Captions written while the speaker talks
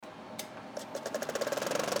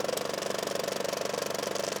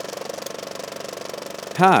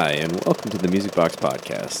Hi, and welcome to the Music Box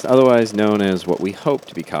Podcast, otherwise known as what we hope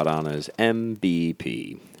to be caught on as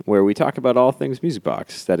MBP, where we talk about all things Music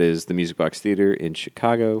Box, that is, the Music Box Theater in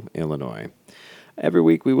Chicago, Illinois. Every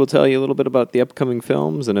week we will tell you a little bit about the upcoming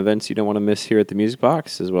films and events you don't want to miss here at the Music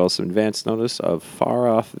Box, as well as some advance notice of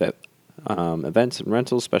far-off events and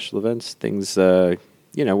rentals, special events, things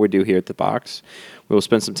we do here at the Box. We will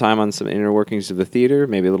spend some time on some inner workings of the theater,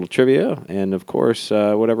 maybe a little trivia, and of course,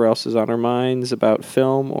 whatever else is on our minds about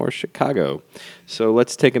film or Chicago. So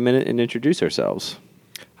let's take a minute and introduce ourselves.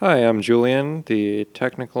 Hi, I'm Julian, the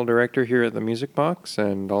technical director here at the Music Box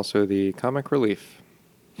and also the comic relief.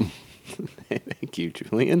 Thank you,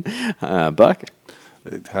 Julian. Buck?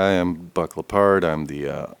 Hi, I'm Buck Lepard. I'm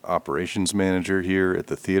the operations manager here at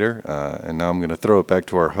the theater, and now I'm going to throw it back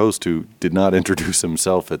to our host who did not introduce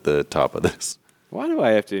himself at the top of this. Why do I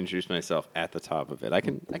have to introduce myself at the top of it? I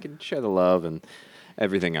can share the love and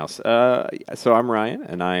everything else. So I'm Ryan,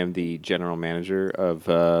 and I am the general manager of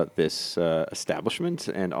this establishment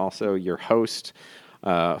and also your host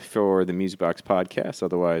for the Music Box Podcast,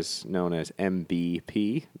 otherwise known as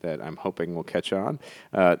MBP, that I'm hoping will catch on.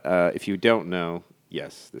 If you don't know,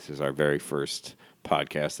 yes, this is our very first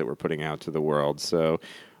podcast that we're putting out to the world. So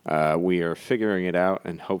we are figuring it out,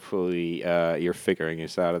 and hopefully you're figuring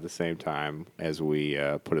us out at the same time as we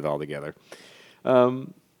put it all together.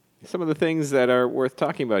 Some of the things that are worth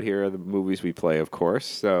talking about here are the movies we play, of course.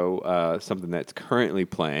 So something that's currently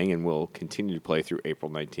playing and will continue to play through April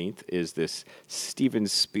 19th is this Steven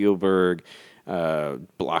Spielberg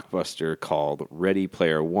blockbuster called Ready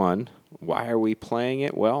Player One. Why are we playing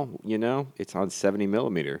it? Well, it's on 70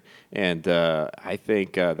 millimeter, and I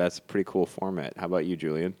think that's a pretty cool format. How about you,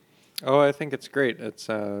 Julian? Oh, I think it's great. It's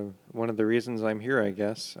one of the reasons I'm here, I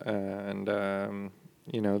guess.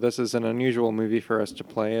 This is an unusual movie for us to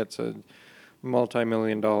play. It's a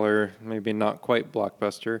multi-million-dollar, maybe not quite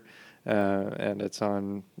blockbuster, and it's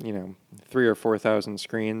on 3,000 or 4,000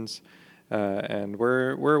 screens. And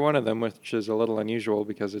we're one of them, which is a little unusual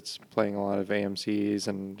because it's playing a lot of AMCs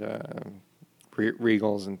and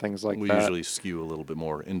Regals and things like that. We usually skew a little bit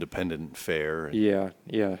more independent fare. Yeah.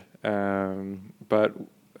 But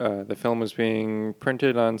the film is being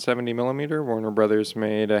printed on 70 millimeter. Warner Brothers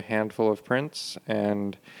made a handful of prints,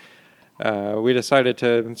 and we decided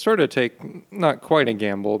to sort of take not quite a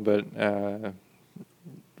gamble, but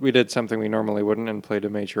we did something we normally wouldn't and played a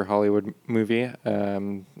major Hollywood movie,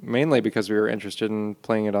 mainly because we were interested in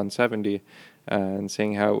playing it on 70 and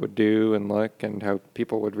seeing how it would do and look and how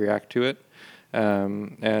people would react to it.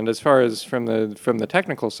 And as far as from the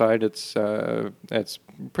technical side, it's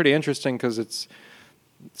pretty interesting because it's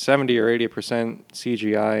 70 or 80%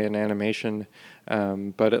 CGI and animation,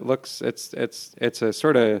 but it's a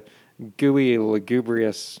sort of gooey,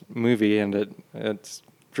 lugubrious movie, and it's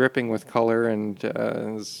dripping with color and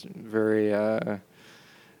is very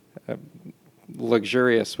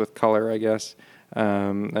luxurious with color, I guess.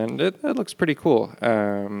 And it looks pretty cool.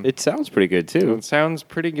 It sounds pretty good too. It sounds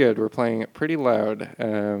pretty good. We're playing it pretty loud.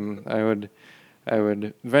 I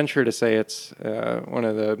would venture to say it's one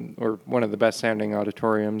of the best sounding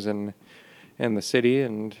auditoriums in the city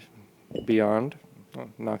and beyond. Oh,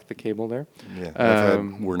 knock the cable there. Yeah, I've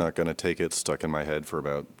had We're Not Gonna Take It stuck in my head for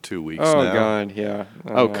about 2 weeks now. Oh, God, yeah.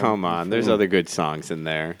 Oh, come on. There's other good songs in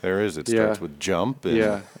there. There is. It starts with Jump.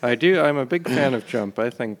 Yeah, I do. I'm a big fan of Jump. I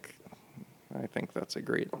think that's a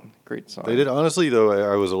great song. They did. Honestly, though,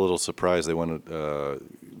 I was a little surprised they went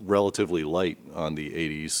relatively light on the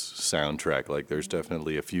 80s soundtrack. Like, there's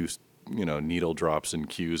definitely a few, needle drops and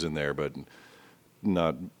cues in there, but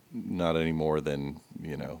not any more than,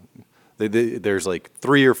 there's like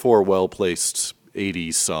 3 or 4 well-placed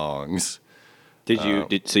 80s songs.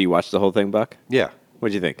 So you watched the whole thing, Buck? Yeah.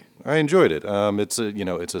 What'd you think? I enjoyed it.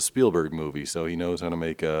 It's a Spielberg movie, so he knows how to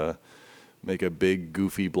make a big,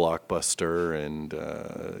 goofy blockbuster, and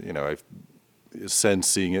I've since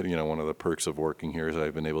seeing it, one of the perks of working here is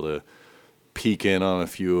I've been able to peek in on a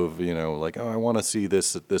few of, I want to see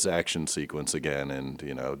this action sequence again, and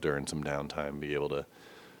during some downtime be able to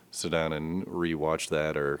sit down and rewatch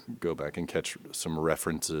that or go back and catch some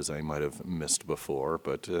references I might have missed before.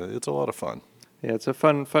 But it's a lot of fun. Yeah, it's a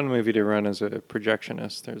fun movie to run as a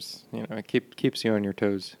projectionist. There's, it keeps you on your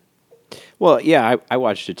toes. Well, yeah, I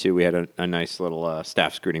watched it too. We had a nice little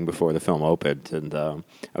staff screening before the film opened, and I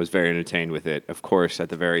was very entertained with it. Of course, at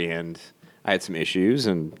the very end, I had some issues,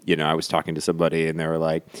 and I was talking to somebody, and they were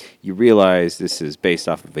like, "You realize this is based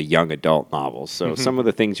off of a young adult novel, so some of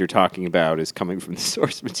the things you're talking about is coming from the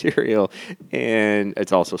source material, and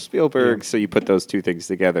it's also Spielberg. So you put those two things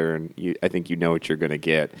together, and I think you know what you're going to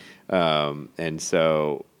get." And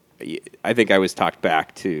so I think I was talked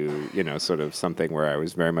back to, sort of something where I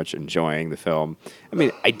was very much enjoying the film. I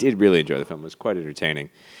mean, I did really enjoy the film. It was quite entertaining.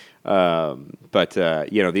 But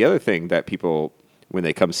the other thing that people, when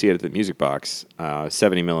they come see it at the Music Box,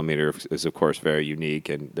 70 millimeter is, of course, very unique,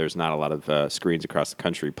 and there's not a lot of screens across the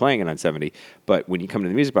country playing it on 70. But when you come to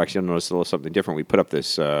the Music Box, you'll notice a little something different. We put up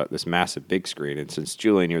this massive big screen, and since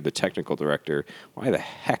Julian, you're the technical director, why the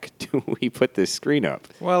heck do we put this screen up?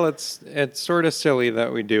 Well, it's sort of silly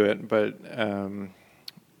that we do it, but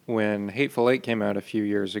when Hateful Eight came out a few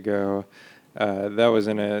years ago, that was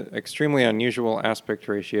in an extremely unusual aspect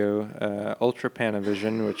ratio, Ultra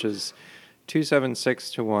Panavision, which is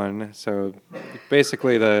 276 to 1. So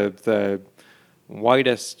basically the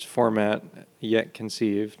widest format yet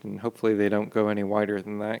conceived, and hopefully they don't go any wider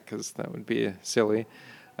than that because that would be silly.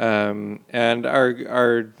 And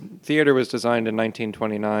our theater was designed in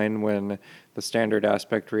 1929 when the standard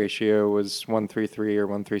aspect ratio was 1:3:3 or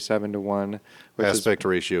 1:3:7 to 1. Aspect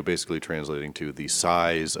ratio basically translating to the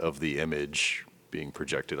size of the image being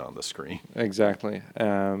projected on the screen. Exactly.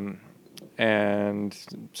 And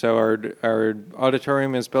so our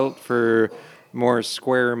auditorium is built for more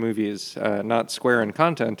square movies, not square in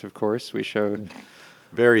content, of course. We show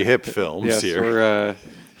very hip films here.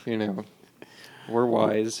 We're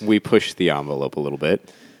wise. We push the envelope a little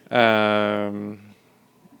bit.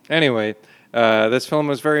 Anyway, this film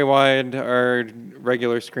was very wide. Our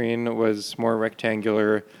regular screen was more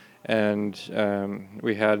rectangular, and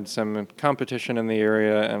we had some competition in the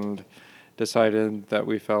area and decided that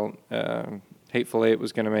we felt Hateful Eight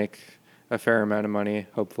was going to make a fair amount of money,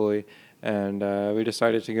 hopefully. And we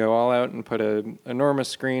decided to go all out and put an enormous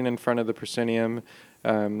screen in front of the proscenium,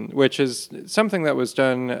 which is something that was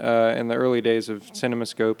done in the early days of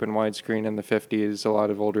CinemaScope and widescreen in the 50s. A lot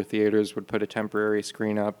of older theaters would put a temporary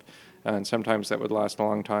screen up, and sometimes that would last a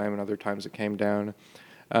long time, and other times it came down.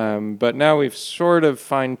 But now we've sort of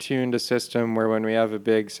fine-tuned a system where when we have a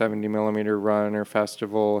big 70 millimeter run or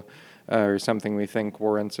festival or something we think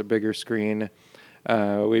warrants a bigger screen,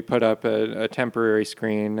 we put up a temporary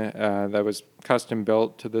screen that was custom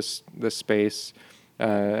built to this space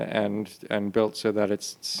and built so that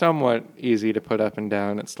it's somewhat easy to put up and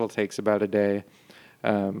down. It still takes about a day,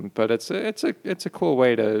 but it's a cool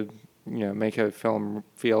way to make a film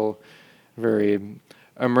feel very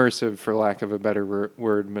immersive, for lack of a better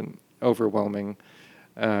word, but overwhelming.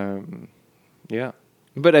 Yeah.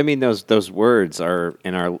 But I mean, those words are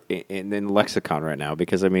in lexicon right now,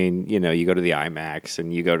 because I mean, you go to the IMAX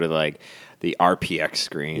and you go to like the RPX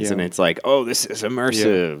screens, and it's like, oh, this is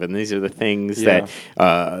immersive, and these are the things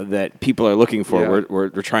that people are looking for. Yeah. We're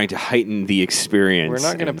trying to heighten the experience. We're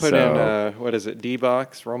not going to put in what is it,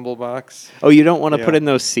 D-Box, Rumble Box? Oh, you don't want to put in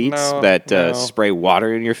those seats that no. Spray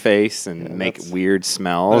water in your face and make weird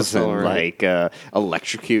smells and like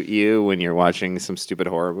electrocute you when you're watching some stupid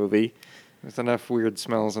horror movie. There's enough weird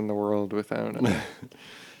smells in the world without it.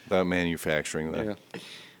 Without manufacturing that. Yeah.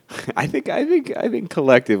 I think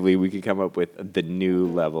collectively we could come up with the new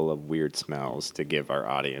level of weird smells to give our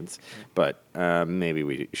audience, but maybe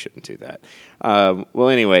we shouldn't do that. Well,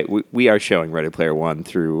 anyway, we are showing Ready Player One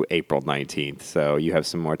through April 19th, so you have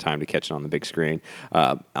some more time to catch it on the big screen.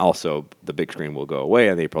 Also, the big screen will go away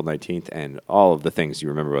on April 19th, and all of the things you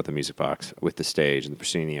remember about the Music Box with the stage and the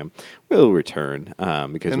proscenium will return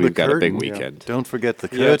because we've got a big weekend. Yeah. Don't forget the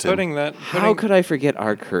curtain. How could I forget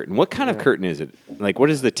our curtain? What kind of curtain is it? Like, what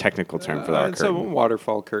is the technical term for that curtain? It's a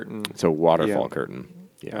waterfall curtain. It's a waterfall curtain.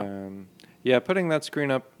 Yeah. Putting that screen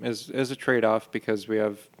up is a trade-off because we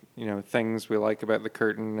have things we like about the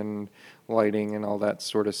curtain and lighting and all that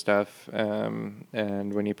sort of stuff.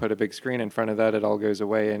 And when you put a big screen in front of that, it all goes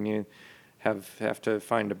away, and you have to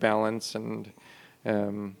find a balance. And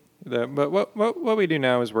but what we do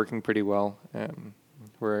now is working pretty well.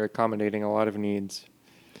 We're accommodating a lot of needs.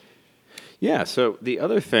 Yeah, so the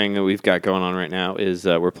other thing that we've got going on right now is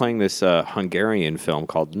we're playing this Hungarian film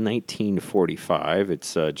called 1945.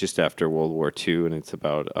 It's just after World War II, and it's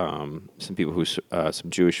about some people some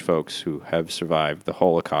Jewish folks who have survived the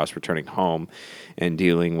Holocaust returning home and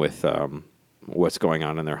dealing with what's going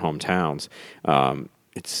on in their hometowns.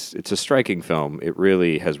 It's a striking film. It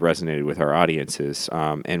really has resonated with our audiences,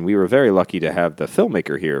 and we were very lucky to have the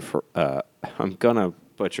filmmaker here. I'm gonna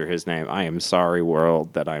butcher his name. I am sorry,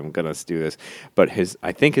 world, that I'm gonna do this, but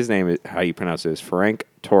I think his name is, how you pronounce it, is Ferenc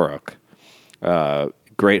Torok.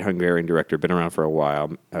 Great Hungarian director, been around for a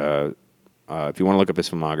while. If you want to look up his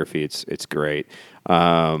filmography, it's great.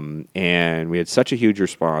 And we had such a huge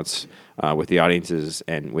response with the audiences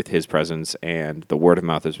and with his presence, and the word of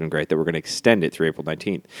mouth has been great that we're going to extend it through April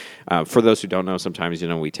 19th. For those who don't know, sometimes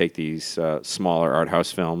we take these smaller art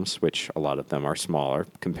house films, which a lot of them are smaller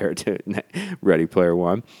compared to Ready Player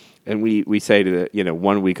One, and we say to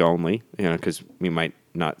 1 week only, because we might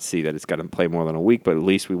not see that it's got to play more than a week, but at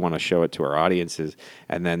least we want to show it to our audiences.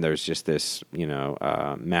 And then there's just this,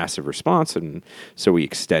 massive response, and so we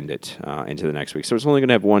extend it into the next week. So it's only going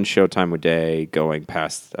to have one showtime a day going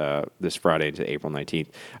past this Friday into April 19th,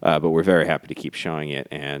 but we're very happy to keep showing it.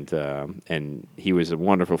 And he was a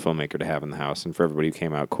wonderful filmmaker to have in the house, and for everybody who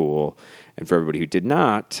came out cool, and for everybody who did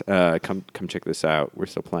not, come check this out. We're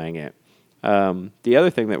still playing it. The other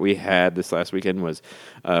thing that we had this last weekend was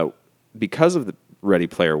because of the Ready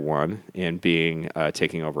Player One and being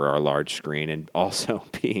taking over our large screen and also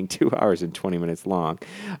being 2 hours and 20 minutes long,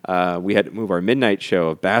 we had to move our midnight show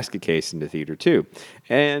of Basket Case into Theater 2.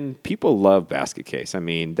 And people love Basket Case. I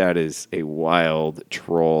mean, that is a wild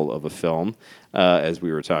troll of a film, as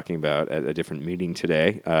we were talking about at a different meeting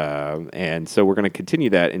today. And so we're going to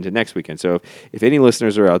continue that into next weekend. So if any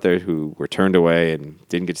listeners are out there who were turned away and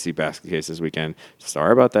didn't get to see Basket Case this weekend,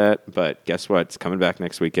 sorry about that. But guess what? It's coming back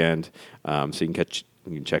next weekend, so you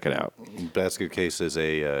can check it out. Basket Case is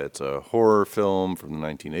it's a horror film from the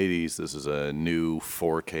 1980s. This is a new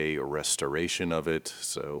 4K restoration of it.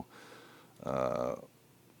 So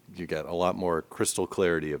you get a lot more crystal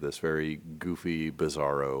clarity of this very goofy,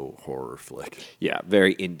 bizarro horror flick. Yeah,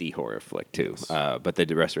 very indie horror flick, too. Yes. But the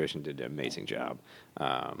restoration did an amazing job.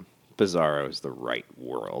 Bizarro is the right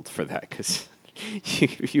world for that, because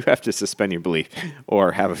you have to suspend your belief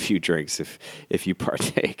or have a few drinks if you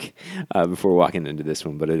partake before walking into this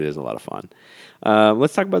one, but it is a lot of fun.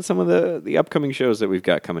 Let's talk about some of the upcoming shows that we've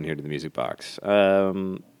got coming here to the Music Box.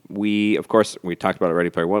 We talked about Ready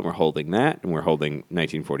Player One. We're holding that, and we're holding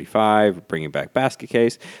 1945, bringing back Basket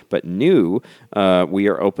Case. But new, we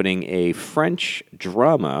are opening a French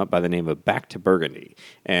drama by the name of Back to Burgundy.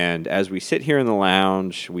 And as we sit here in the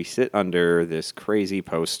lounge, we sit under this crazy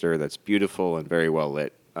poster that's beautiful and very well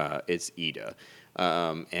lit. It's Ida.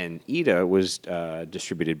 And Ida was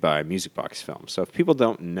distributed by Music Box Films. So if people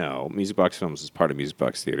don't know, Music Box Films is part of Music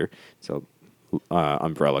Box Theater. So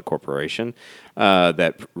umbrella corporation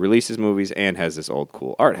that releases movies and has this old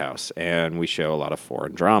cool art house, and we show a lot of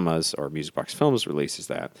foreign dramas, or Music Box Films releases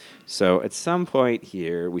that. So at some point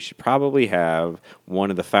here, we should probably have one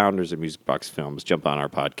of the founders of Music Box Films jump on our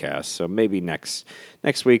podcast. So maybe next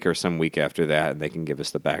week or some week after that, and they can give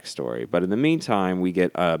us the backstory. But in the meantime, we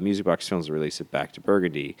get Music Box Films release it Back to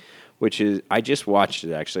Burgundy, which is, I just watched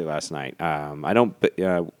it actually last night.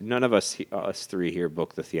 None of us three here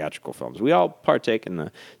book the theatrical films. We all partake in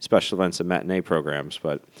the special events and matinee programs,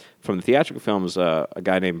 but from the theatrical films, a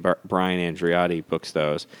guy named Brian Andriotti books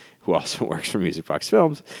those, who also works for Music Box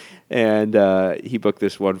Films, and he booked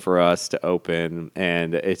this one for us to open.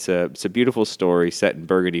 And it's a beautiful story set in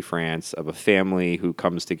Burgundy, France, of a family who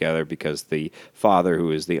comes together because the father,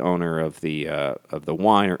 who is the owner of the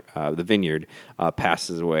wine, the vineyard,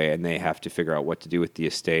 passes away, and they have to figure out what to do with the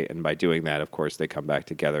estate. And by doing that, of course, they come back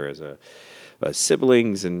together as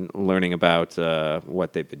siblings and learning about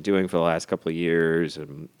what they've been doing for the last couple of years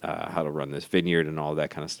and how to run this vineyard and all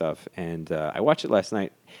that kind of stuff. And I watched it last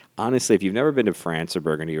night. Honestly, if you've never been to France or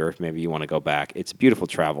Burgundy, or if maybe you want to go back, it's a beautiful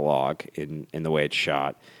travelogue in the way it's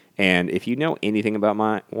shot. And if you know anything about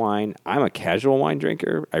my wine, I'm a casual wine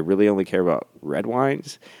drinker. I really only care about red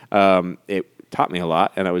wines. It taught me a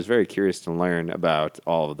lot, and I was very curious to learn about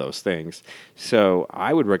all of those things. So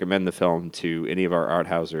I would recommend the film to any of our art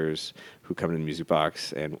housers who come to the Music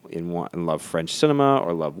Box and love French cinema,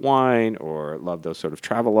 or love wine, or love those sort of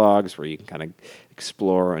travelogues where you can kind of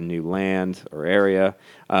explore a new land or area.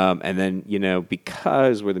 And then,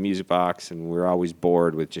 because we're the Music Box and we're always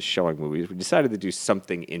bored with just showing movies, we decided to do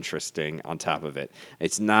something interesting on top of it.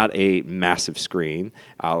 It's not a massive screen,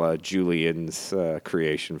 a la Julian's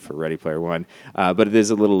creation for Ready Player One, but it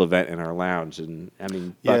is a little event in our lounge. And I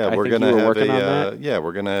mean, Buck, we're going to have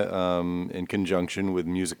we're going to, in conjunction with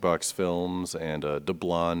Music Box Films and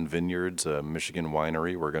DeBlon Vineyards, a Michigan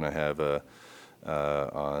winery, we're going to have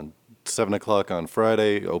on 7 o'clock on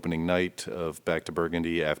Friday, opening night of Back to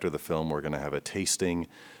Burgundy. After the film, we're going to have a tasting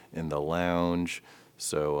in the lounge.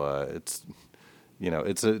 So it's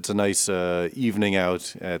a nice evening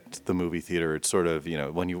out at the movie theater. It's sort of,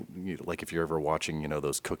 when you like if you're ever watching,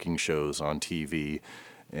 those cooking shows on TV,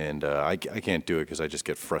 And I can't do it because I just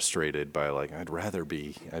get frustrated by like I'd rather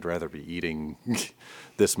be eating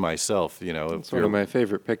this myself. You know, It's one of my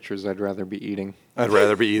favorite pictures. I'd rather be eating. I'd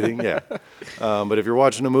rather be eating, yeah. But if you're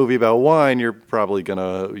watching a movie about wine, you're probably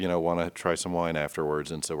gonna want to try some wine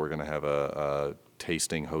afterwards, and so we're gonna have a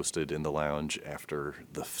tasting hosted in the lounge after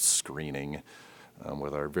the screening.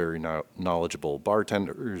 With our very knowledgeable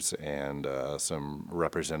bartenders and some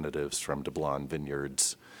representatives from DeBlanc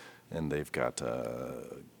Vineyards, and they've got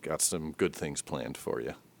some good things planned for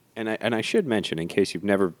you. And I should mention, in case you've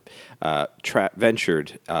never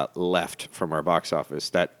ventured left from our box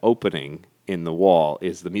office, that opening in the wall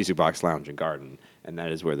is the Music Box Lounge and Garden, and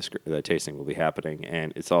that is where the tasting will be happening.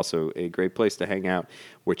 And it's also a great place to hang out,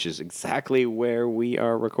 which is exactly where we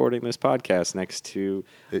are recording this podcast, next to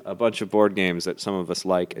a bunch of board games that some of us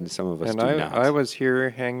like and some of us do not. I was here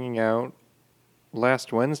hanging out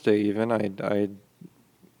last Wednesday even. I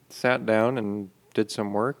sat down and did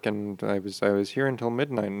some work, and I was here until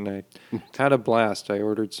midnight, and I had a blast. I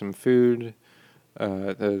ordered some food.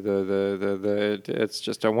 It's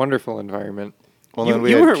just a wonderful environment. Well, then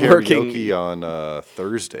we had karaoke on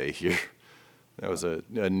Thursday here. That was a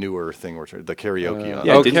newer thing. The karaoke on.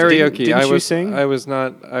 Yeah, karaoke! Didn't you sing? I was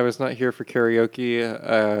not here for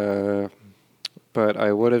karaoke, but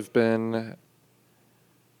I would have been.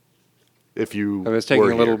 If you I was taking a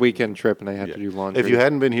little here. weekend trip and I had to do laundry. If you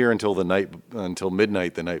hadn't been here until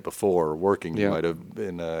midnight the night before working, you Yeah. might have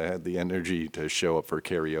been had the energy to show up for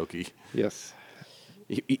karaoke. Yes.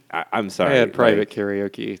 I'm sorry. I had private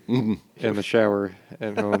karaoke in the shower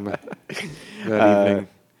at home that evening.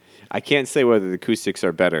 I can't say whether the acoustics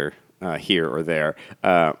are better here or there,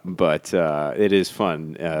 but it is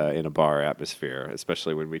fun in a bar atmosphere,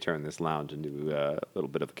 especially when we turn this lounge into a little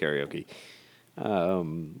bit of karaoke.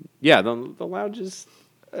 The lounge is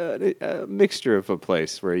a mixture of a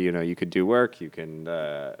place where you could do work, you can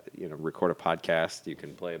record a podcast, you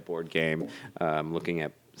can play a board game. Looking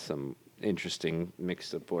at some interesting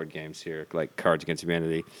mix of board games here, like Cards Against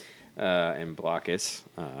Humanity and Blockus,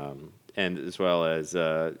 and as well as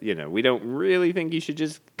we don't really think you should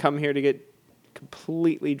just come here to get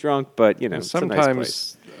completely drunk, but it's a nice place.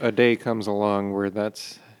 Sometimes a day comes along where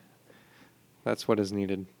that's what is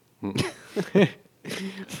needed.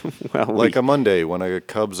 Well, Like a Monday when a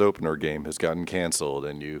Cubs opener game has gotten canceled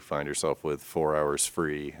and you find yourself with 4 hours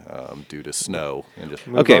free due to snow. And just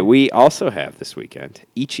Okay, we also have this weekend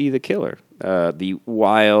Ichi the Killer, the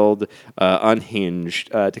wild,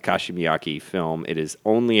 unhinged Takashi Miyake film. It is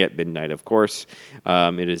only at midnight, of course.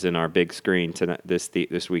 It is in our big screen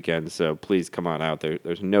this weekend, so please come on out.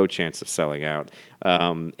 There's no chance of selling out.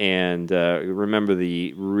 And remember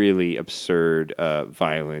the really absurd,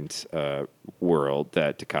 violent world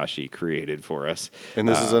that Takashi created for us. And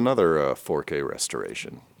this is another 4K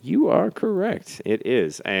restoration. You are correct. It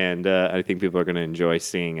is. And I think people are going to enjoy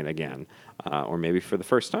seeing it again, or maybe for the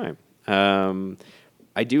first time.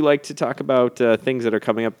 I do like to talk about things that are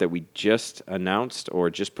coming up that we just announced or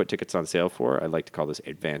just put tickets on sale for. I like to call this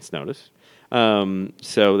advance notice.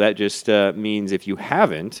 So that just means if you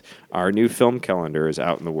haven't, our new film calendar is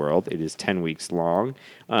out in the world. It is 10 weeks long.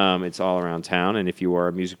 It's all around town. And if you are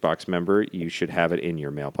a Music Box member, you should have it in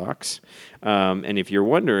your mailbox. And if you're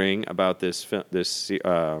wondering about this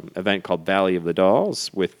event called Valley of the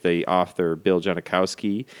Dolls with the author Bill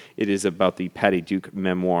Janikowski, it is about the Patty Duke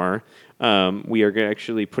memoir. We are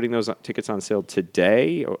actually putting those tickets on sale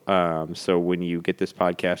today. So when you get this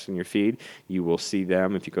podcast in your feed, you will see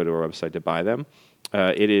them if you go to our website to buy them.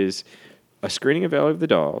 It is a screening of Valley of the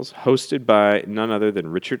Dolls hosted by none other than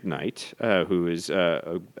Richard Knight, who is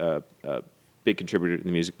a big contributor to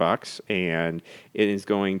the Music Box. And it is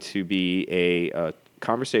going to be a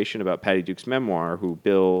conversation about Patty Duke's memoir, who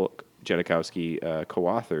Bill Janikowski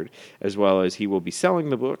co-authored, as well as he will be selling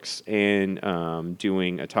the books and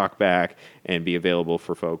doing a talk back and be available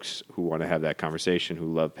for folks who want to have that conversation,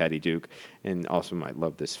 who love Patty Duke and also might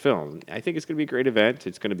love this film. I think it's going to be a great event.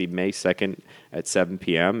 It's going to be May 2nd at 7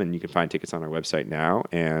 p.m., and you can find tickets on our website now.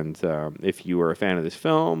 And if you are a fan of this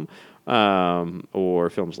film or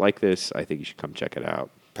films like this, I think you should come check it out.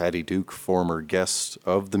 Patty Duke, former guest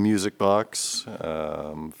of the Music Box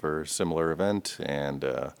for a similar event,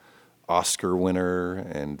 and Oscar winner,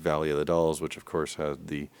 and Valley of the Dolls, which of course had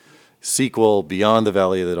the sequel Beyond the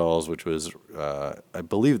Valley of the Dolls, which was, I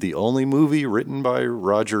believe, the only movie written by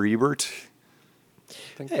Roger Ebert.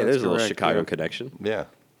 Hey, there's a little Chicago connection. Yeah.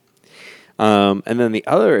 And then the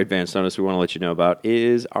other advance notice we want to let you know about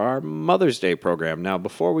is our Mother's Day program. Now,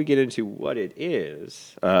 before we get into what it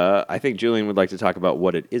is, I think Julian would like to talk about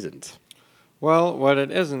what it isn't. Well, what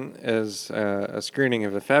it isn't is a screening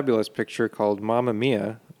of a fabulous picture called Mamma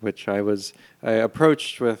Mia, which I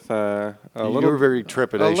approached with You were very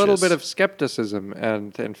trepidatious. a little bit of skepticism,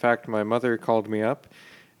 and in fact, my mother called me up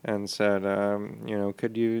and said,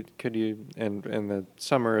 could you in the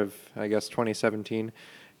summer of, I guess, 2017,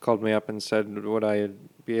 called me up and said, would I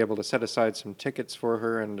be able to set aside some tickets for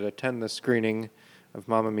her and attend the screening of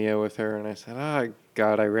Mamma Mia with her? And I said, oh,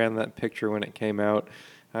 God, I ran that picture when it came out.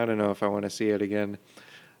 I don't know if I want to see it again.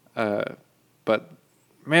 But,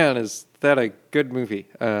 man, is that a good movie.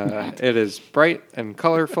 It is bright and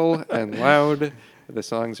colorful and loud. The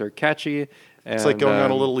songs are catchy. And, It's like going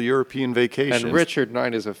on a little European vacation. And Richard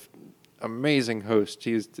Knight is an amazing host.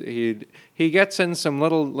 He gets in some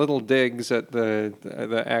little digs at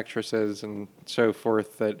the actresses and so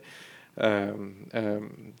forth that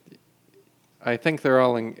I think they're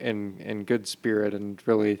all in good spirit and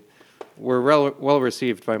really were well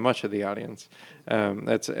received by much of the audience.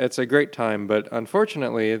 It's a great time, but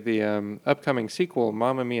unfortunately, the upcoming sequel,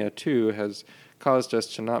 Mamma Mia 2, has caused us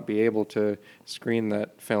to not be able to screen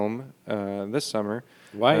that film this summer.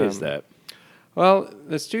 Why is that? Well,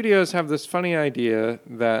 the studios have this funny idea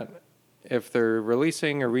that if they're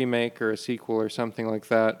releasing a remake or a sequel or something like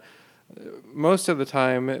that, most of the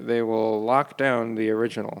time they will lock down the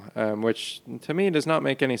original, which to me does not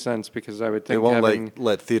make any sense because I would think they won't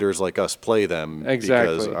let theaters like us play them.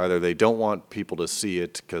 Exactly. Because either they don't want people to see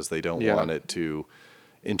it because they don't want it to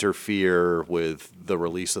interfere with the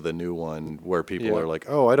release of the new one, where people are like,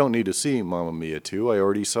 oh, I don't need to see Mamma Mia 2. I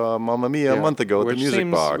already saw Mamma Mia a month ago at the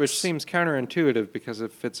music box. Which seems counterintuitive because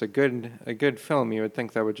if it's a good film, you would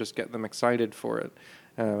think that would just get them excited for it.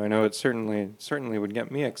 I know it certainly would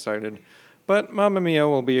get me excited. But Mamma Mia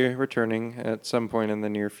will be returning at some point in the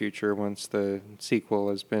near future once the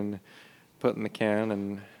sequel has been put in the can.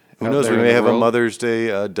 And who knows, we may have a Mother's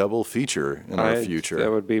Day double feature in our future.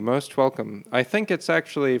 That would be most welcome. I think it's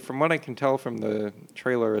actually, from what I can tell from the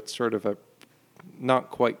trailer, it's sort of a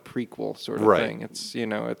not quite prequel sort of thing. It's,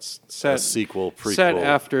 it's set, a sequel, prequel. Set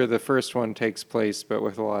after the first one takes place, but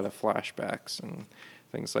with a lot of flashbacks and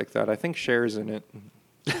things like that. I think Cher's in it.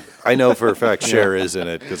 I know for a fact Cher is in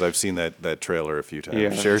it because I've seen that trailer a few times.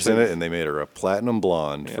 Yeah, Cher's in it, and they made her a platinum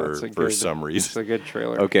blonde for some reason. It's a good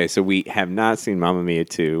trailer. Okay, so we have not seen Mamma Mia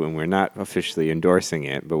 2, and we're not officially endorsing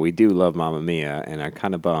it, but we do love Mamma Mia, and I'm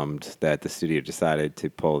kind of bummed that the studio decided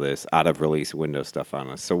to pull this out-of-release window stuff on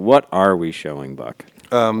us. So what are we showing, Buck?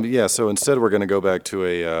 So instead we're going to go back to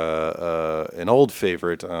an old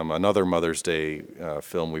favorite. Another Mother's Day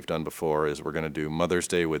film we've done before is we're going to do Mother's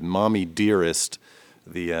Day with Mommy Dearest,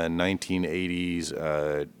 the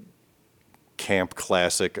 1980s camp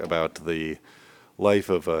classic about the life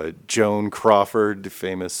of Joan Crawford,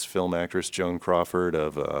 famous film actress Joan Crawford,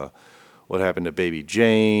 of what happened to Baby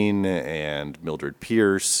Jane and Mildred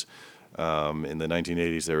Pierce. In the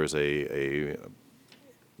 1980s, there was a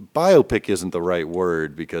biopic isn't the right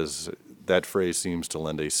word because that phrase seems to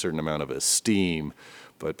lend a certain amount of esteem,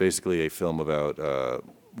 but basically a film about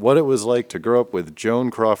what it was like to grow up with Joan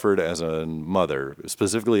Crawford as a mother,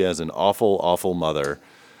 specifically as an awful, awful mother.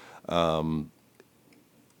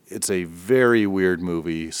 It's a very weird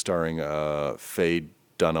movie starring Faye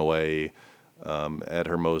Dunaway at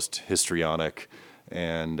her most histrionic,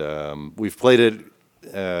 and we've played it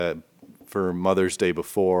for Mother's Day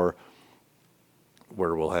before,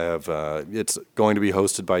 where we'll have it's going to be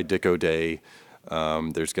hosted by Dick O'Day.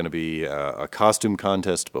 There's going to be a costume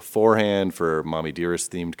contest beforehand for Mommy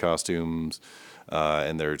Dearest themed costumes,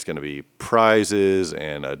 and there's going to be prizes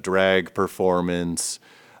and a drag performance,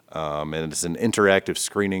 and it's an interactive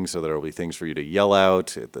screening, so there will be things for you to yell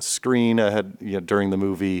out at the screen ahead during the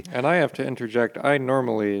movie. And I have to interject. I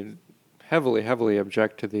normally heavily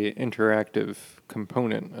object to the interactive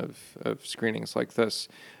component of screenings like this,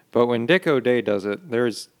 but when Dick O'Day does it,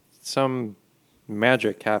 there's some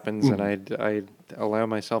magic happens, and I allow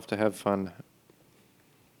myself to have fun.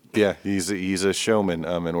 Yeah, he's a showman,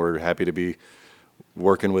 and we're happy to be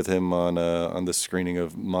working with him on the screening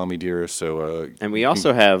of Mommy Dearest. So, and we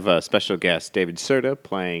also have special guest David Serta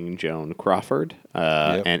playing Joan Crawford,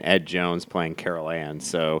 and Ed Jones playing Carol Ann.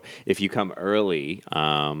 So if you come early, we're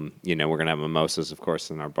going to have mimosas, of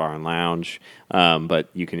course, in our bar and lounge, but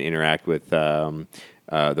you can interact with not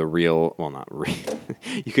real.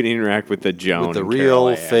 You can interact with the Joan, with the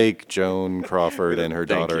real fake Joan Crawford and her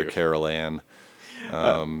daughter Carol Ann,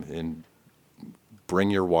 and bring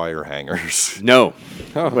your wire hangers. No,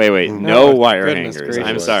 wait, no wire hangers.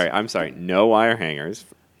 Gracious. I'm sorry, no wire hangers.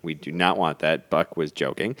 We do not want that. Buck was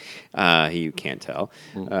joking. You can't tell.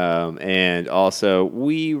 And also,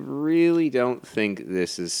 we really don't think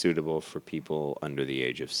this is suitable for people under the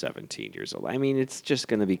age of 17 years old. I mean, it's just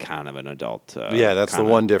going to be kind of an adult. Yeah, that's the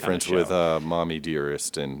one difference show. with Mommy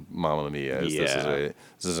Dearest and Mamma Mia. Is Yeah.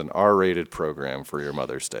 this is an R-rated program for your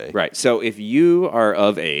Mother's Day. Right. So if you are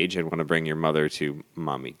of age and want to bring your mother to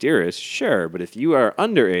Mommy Dearest, sure. But if you are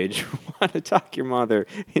underage, want to talk your mother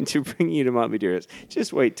into bringing you to Mommy Dearest,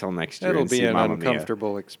 just wait till next year. It'll and be see an Mamma Mia.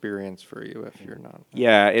 uncomfortable experience for you if you're not.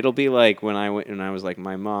 Yeah, it'll be like when I went and I was like,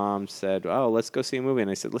 my mom said, "Oh, let's go see a movie,"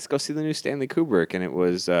 and I said, "Let's go see the new Stanley Kubrick," and it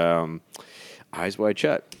was Eyes Wide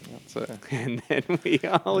Shut. And then we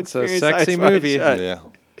all It's a experienced sexy Eyes Wide movie. Shut. Yeah.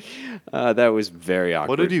 That was very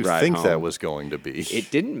awkward. What did you ride think home. that was going to be? It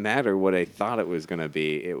didn't matter what I thought it was going to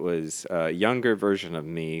be. It was a younger version of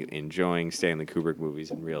me enjoying Stanley Kubrick movies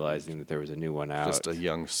and realizing that there was a new one out. Just a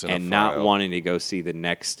young cinephile. And not wanting to go see the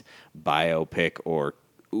next biopic or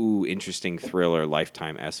interesting thriller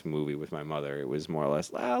Lifetime-esque movie with my mother. It was more or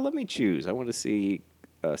less, let me choose. I want to see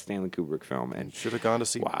a Stanley Kubrick film. And should have gone to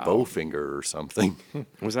see wow. Bowfinger or something.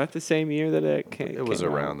 Was that the same year that it came? It was came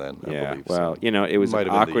around out? then. I Yeah. believe Well, so. it was Might an have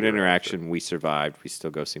been the awkward year interaction. We survived. We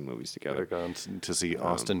still go see movies Could have together. gone to see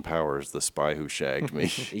Austin Powers, The Spy Who Shagged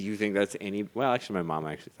Me. You think that's any? Well, actually, my mom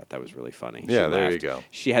actually thought that was really funny. Yeah, She there you laughed. go.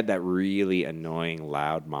 She had that really annoying,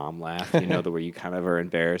 loud mom laugh. The where you kind of are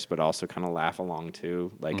embarrassed, but also kind of laugh along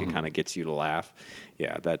too. Like it kind of gets you to laugh.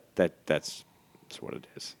 Yeah, that's what it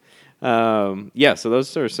is. So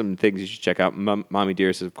those are some things you should check out. Mommy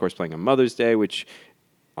Dearest is, of course, playing on Mother's Day, which,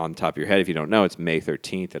 on the top of your head, if you don't know, it's May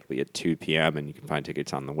 13th. It'll be at 2 p.m., and you can find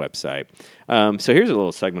tickets on the website. So here's a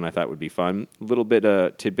little segment I thought would be fun. A little bit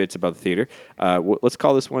tidbits about the theater. Let's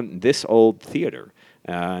call this one This Old Theater.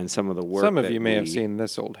 And some of the work. Some of you may have seen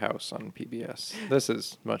This Old House on PBS. This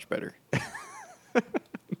is much better.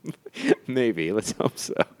 Maybe. Let's hope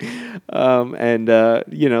so.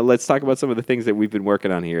 Let's talk about some of the things that we've been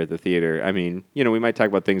working on here at the theater. I mean, we might talk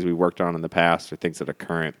about things we worked on in the past or things that are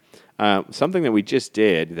current. Something that we just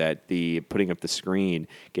did that the putting up the screen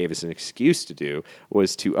gave us an excuse to do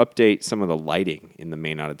was to update some of the lighting in the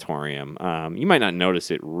main auditorium. You might not notice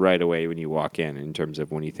it right away when you walk in terms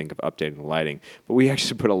of when you think of updating the lighting, but we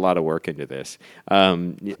actually put a lot of work into this.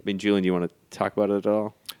 Julian, do you want to talk about it at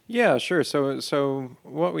all? Yeah, sure. So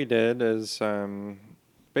what we did is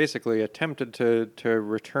basically attempted to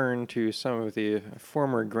return to some of the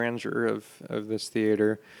former grandeur of this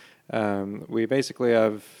theater. We basically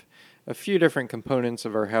have a few different components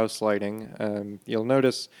of our house lighting. You'll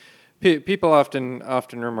notice people often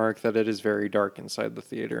remark that it is very dark inside the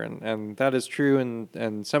theater, and that is true,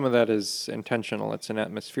 and some of that is intentional. It's an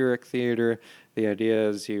atmospheric theater. The idea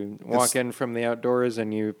is you walk in from the outdoors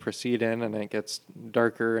and you proceed in, and it gets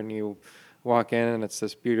darker, and you walk in, and it's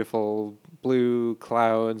this beautiful blue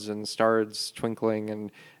clouds and stars twinkling, and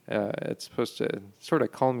it's supposed to sort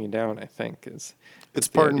of calm you down, I think. It's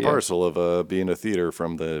part and parcel of being a theater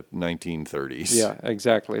from the 1930s. Yeah,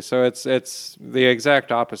 exactly. So it's the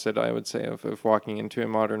exact opposite, I would say, of walking into a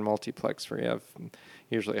modern multiplex where you have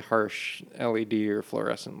usually harsh LED or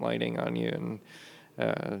fluorescent lighting on you and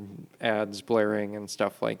ads blaring and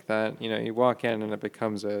stuff like that. You walk in and it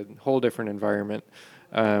becomes a whole different environment.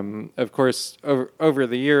 Of course, over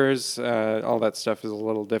the years, all that stuff is a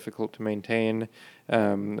little difficult to maintain.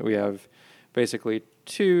 We have basically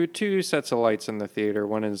two sets of lights in the theater.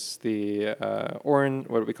 One is the orange,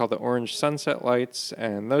 what we call the orange sunset lights,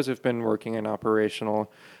 and those have been working and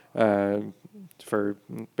operational for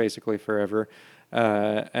basically forever.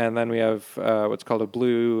 And then we have what's called a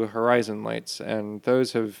blue horizon lights, and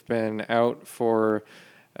those have been out for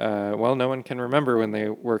no one can remember when they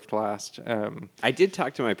worked last. I did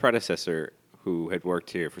talk to my predecessor who had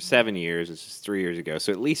worked here for 7 years. This is 3 years ago.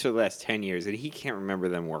 So at least for the last 10 years, and he can't remember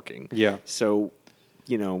them working. Yeah. So,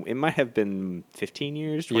 it might have been 15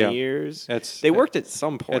 years, 20 years. They worked at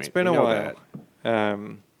some point. It's been a while.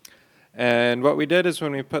 And what we did is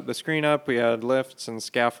when we put the screen up, we had lifts and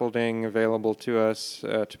scaffolding available to us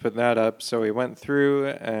to put that up. So we went through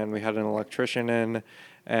and we had an electrician in,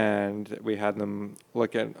 and we had them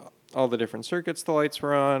look at all the different circuits the lights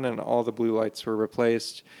were on, and all the blue lights were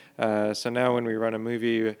replaced. So now when we run a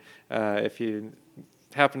movie, if you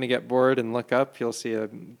happen to get bored and look up, you'll see a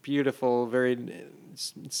beautiful, very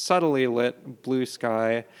subtly lit blue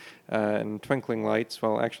sky and twinkling lights.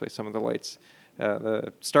 Well, actually, some of the lights,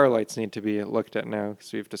 the starlights, need to be looked at now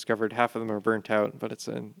because we've discovered half of them are burnt out. But it's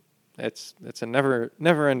a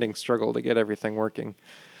never-ending struggle to get everything working.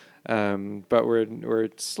 But we're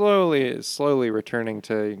slowly returning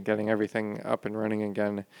to getting everything up and running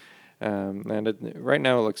again, and right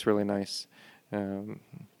now it looks really nice.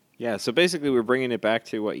 Yeah, so basically we're bringing it back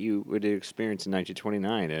to what you would experience in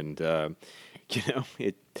 1929, and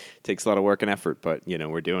it takes a lot of work and effort, but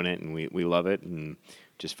we're doing it, and we love it, and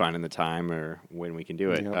just finding the time or when we can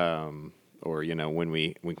do it, Yep. or when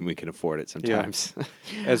we can afford it sometimes.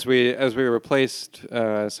 As we replaced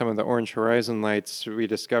some of the Orange Horizon lights, we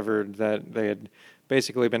discovered that they had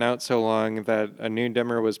basically been out so long that a new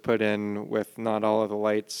dimmer was put in with not all of the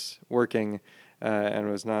lights working,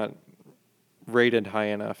 and was not rated high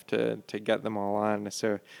enough to get them all on.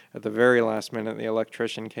 So at the very last minute, the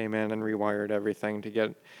electrician came in and rewired everything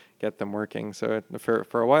to get them working. So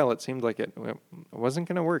for a while, it seemed like it wasn't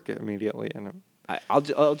going to work immediately, and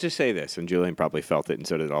I'll just say this, and Julian probably felt it, and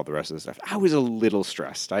so did all the rest of the stuff. I was a little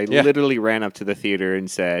stressed. I Yeah. literally ran up to the theater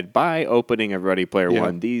and said, by opening of Ready Player Yeah.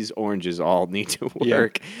 One, these oranges all need to Yeah.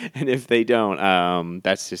 work, and if they don't,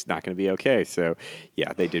 that's just not going to be okay. So,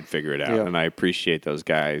 yeah, they did figure it out, Yeah. and I appreciate those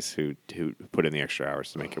guys who put in the extra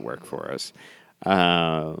hours to make it work for us.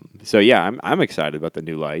 So yeah, I'm excited about the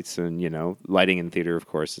new lights, and lighting in theater, of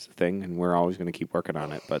course, is a thing, and we're always going to keep working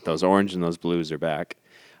on it. But those orange and those blues are back.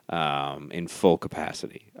 In full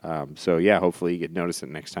capacity. So yeah, hopefully you get notice it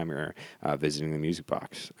next time you're visiting the Music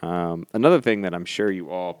Box. Another thing that I'm sure you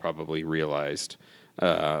all probably realized.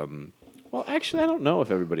 Well, actually, I don't know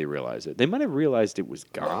if everybody realized it. They might have realized it was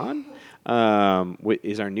gone.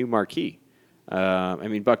 Is our new marquee?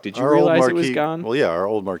 Buck, did you realize it was gone? Well, yeah, our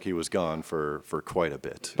old marquee was gone for quite a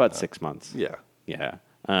bit. About 6 months. Yeah. Yeah.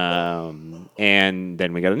 And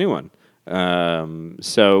then we got a new one.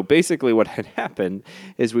 So basically what had happened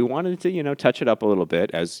is we wanted to, touch it up a little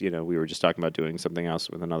bit, as, we were just talking about doing something else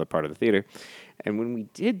with another part of the theater. And when we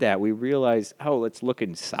did that, we realized, let's look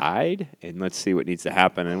inside and let's see what needs to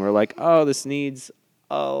happen. And we're like, this needs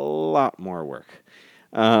a lot more work.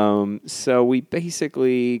 So we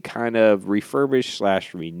basically kind of refurbished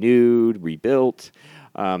 / renewed, rebuilt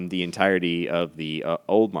the entirety of the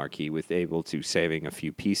old marquee with able to saving a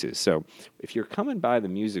few pieces. So if you're coming by the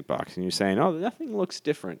Music Box and you're saying, nothing looks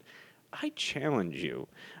different, I challenge you.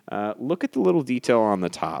 Look at the little detail on the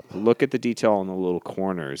top. Look at the detail on the little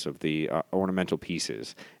corners of the ornamental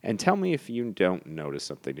pieces, and tell me if you don't notice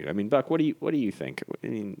something new. Buck, what do you think?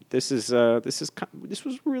 This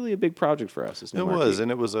was really a big project for us. This new It marquee. was,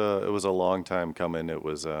 and it was a long time coming. It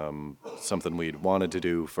was something we'd wanted to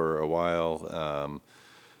do for a while.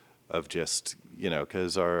 Of just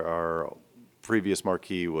because our previous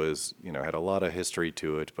marquee was had a lot of history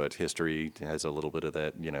to it, but history has a little bit of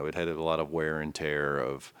that. It had a lot of wear and tear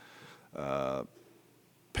of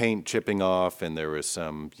paint chipping off, and there was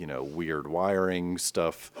some weird wiring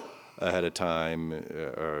stuff ahead of time,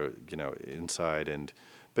 inside. And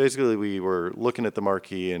basically, we were looking at the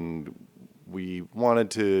marquee, and we wanted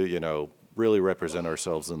to really represent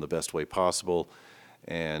ourselves in the best way possible,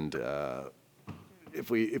 and if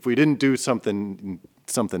we didn't do something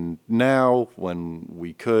now when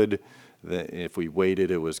we could, if we waited,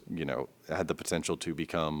 it was had the potential to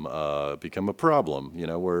become a problem.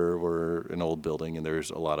 We're an old building, and there's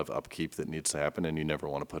a lot of upkeep that needs to happen, and you never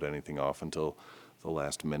want to put anything off until the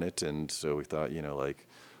last minute. And so we thought,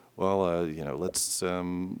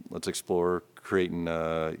 let's explore creating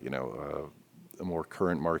a more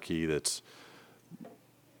current marquee that's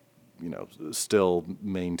still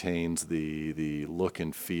maintains the look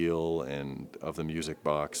and feel and of the Music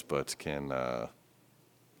Box, but can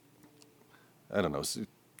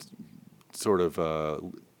sort of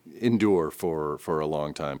endure for a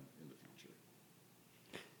long time.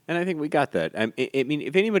 And I think we got that.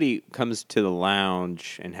 If anybody comes to the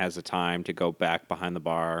lounge and has the time to go back behind the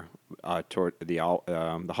bar toward the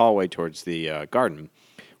hallway towards the garden,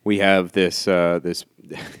 we have this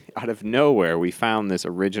out of nowhere. We found this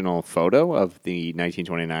original photo of the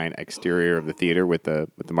 1929 exterior of the theater with the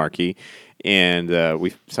marquee, and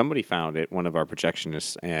somebody found it. One of our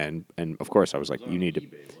projectionists, and of course I was like, "You need to."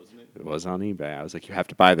 It was on eBay. I was like, you have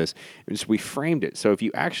to buy this. And so we framed it. So if you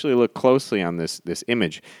actually look closely on this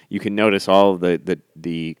image, you can notice all of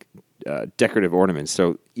the decorative ornaments.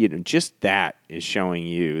 So just that is showing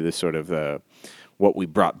you the sort of what we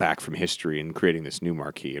brought back from history in creating this new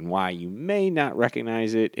marquee, and why you may not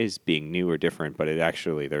recognize it as being new or different, but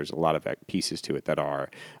there's a lot of pieces to it that are.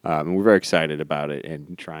 And we're very excited about it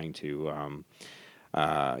and trying to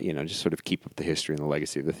just sort of keep up the history and the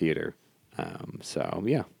legacy of the theater. So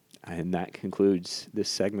yeah. And that concludes this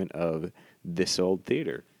segment of This Old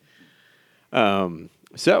Theater.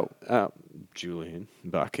 Julian,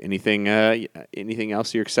 Buck, anything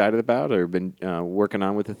else you're excited about or been working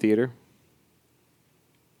on with the theater?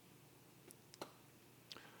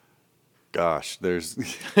 Gosh, there's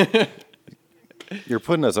You're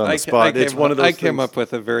putting us on the spot. It's one of those I came things. up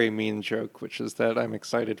with a very mean joke, which is that I'm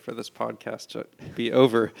excited for this podcast to be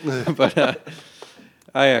over. But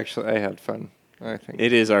I had fun. I think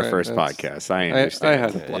It is our first podcast. I understand. I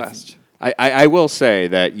had a blast. I will say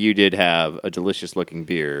that you did have a delicious-looking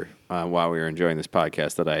beer while we were enjoying this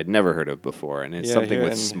podcast that I had never heard of before, and it's something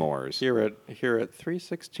with s'mores. Here at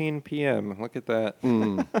 3:16 p.m. Look at that.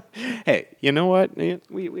 Hey, you know what?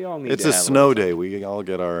 We all need. It's to a have snow day. We all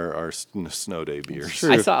get our snow day beers.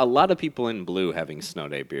 True. I saw a lot of people in blue having snow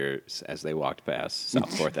day beers as they walked past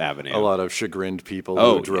South Fourth Avenue. A lot of chagrined people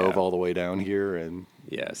Oh, who drove yeah. all the way down here and.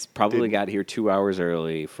 Yes, probably got here 2 hours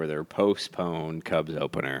early for their postponed Cubs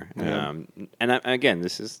opener. Yeah. Again,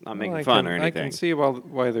 this is not making Well, fun or anything. I can see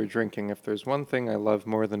why they're drinking. If there's one thing I love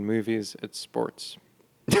more than movies, it's sports.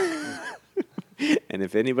 And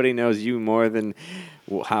if anybody knows you more than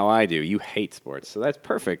how I do, you hate sports. So that's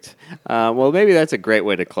perfect. Well, maybe that's a great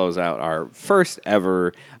way to close out our first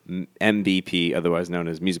ever MVP, otherwise known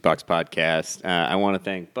as Music Box Podcast. I want to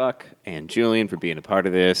thank Buck and Julian for being a part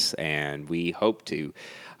of this, and we hope to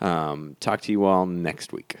talk to you all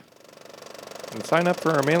next week. And sign up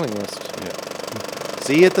for our mailing list. Yeah.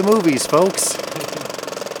 See you at the movies, folks.